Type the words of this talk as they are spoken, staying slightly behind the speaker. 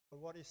But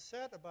what is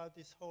said about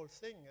this whole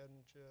thing, and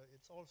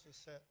it's also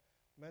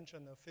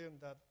mentioned in the film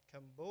that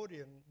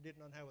Cambodia did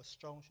not have a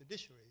strong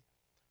judiciary.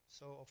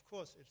 So, of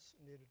course, it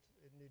needed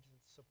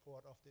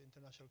support of the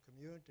international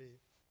community.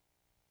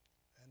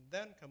 And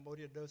then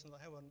Cambodia does not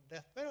have a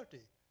death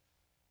penalty.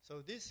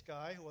 So this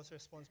guy, who was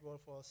responsible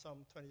for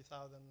some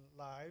 20,000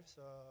 lives,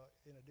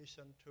 in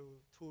addition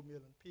to 2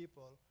 million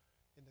people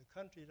in the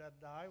country that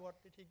died,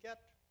 what did he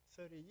get?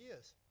 30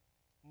 years,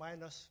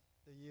 minus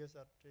the years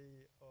that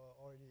he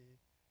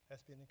already has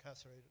been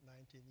incarcerated,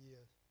 19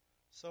 years.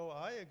 So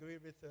I agree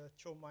with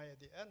Chomai at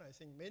the end. I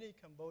think many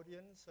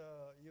Cambodians,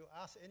 you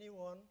ask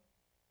anyone,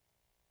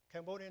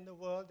 Cambodia in the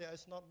world, there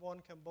is not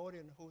one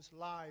Cambodian whose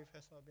life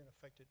has not been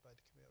affected by the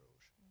Khmer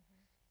Rouge.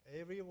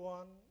 Mm-hmm.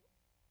 Everyone,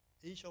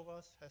 each of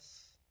us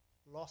has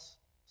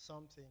lost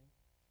something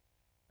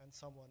and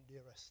someone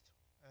dearest.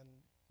 And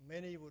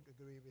many would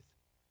agree with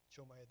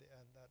Chomai at the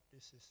end that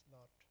this is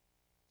not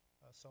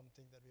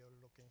something that we are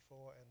looking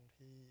for. And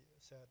he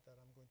said that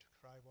I'm going to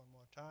cry one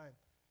more time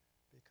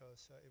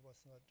because it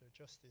was not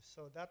justice.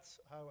 So that's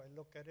how I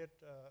look at it.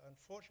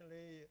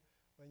 Unfortunately,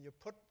 when you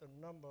put the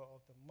number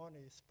of the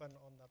money spent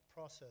on that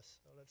process,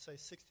 let's say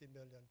 60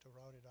 million to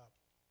round it up,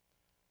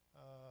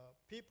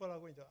 people are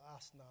going to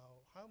ask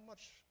now, how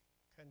much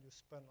can you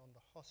spend on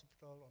the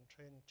hospital, on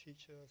training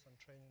teachers, on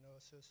training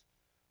nurses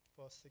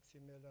for $60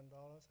 million?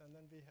 And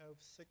then we have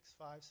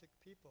five, six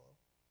people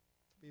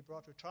to be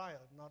brought to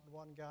trial. Not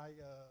one guy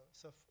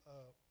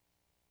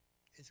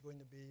is going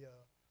to be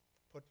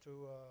put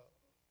to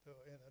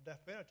a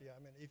death penalty. I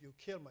mean, if you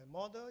kill my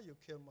mother, you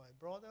kill my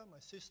brother, my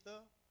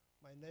sister,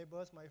 my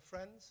neighbors, my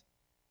friends,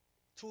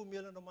 2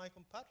 million of my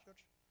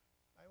compatriots,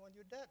 I want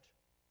you dead.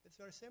 It's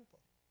very simple.